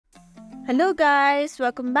Hello guys,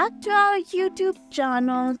 welcome back to our YouTube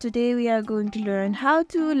channel. Today we are going to learn how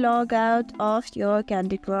to log out of your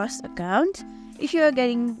Candy Crush account. If you are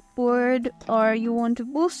getting bored or you want to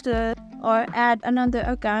boost it or add another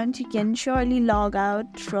account, you can surely log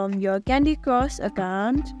out from your Candy Crush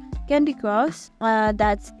account. Candy Crush,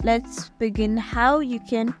 let's begin how you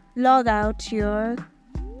can log out your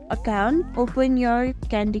account. Open your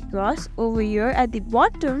Candy Crush. Over here at the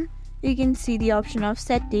bottom you can see the option of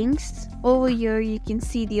settings. Over here you can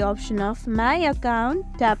see the option of my account.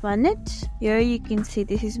 Tap on it. Here you can see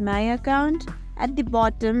this is my account. At the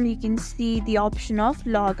bottom you can see the option of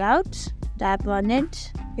logout. Tap on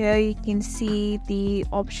it. Here you can see the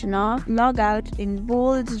option of logout in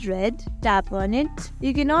bold red. Tap on it.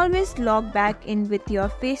 You can always log back in with your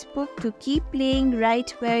Facebook to keep playing right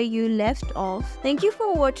where you left off. Thank you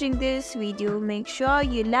for watching this video. Make sure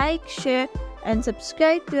you like, share and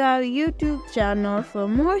subscribe to our YouTube channel for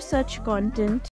more such content.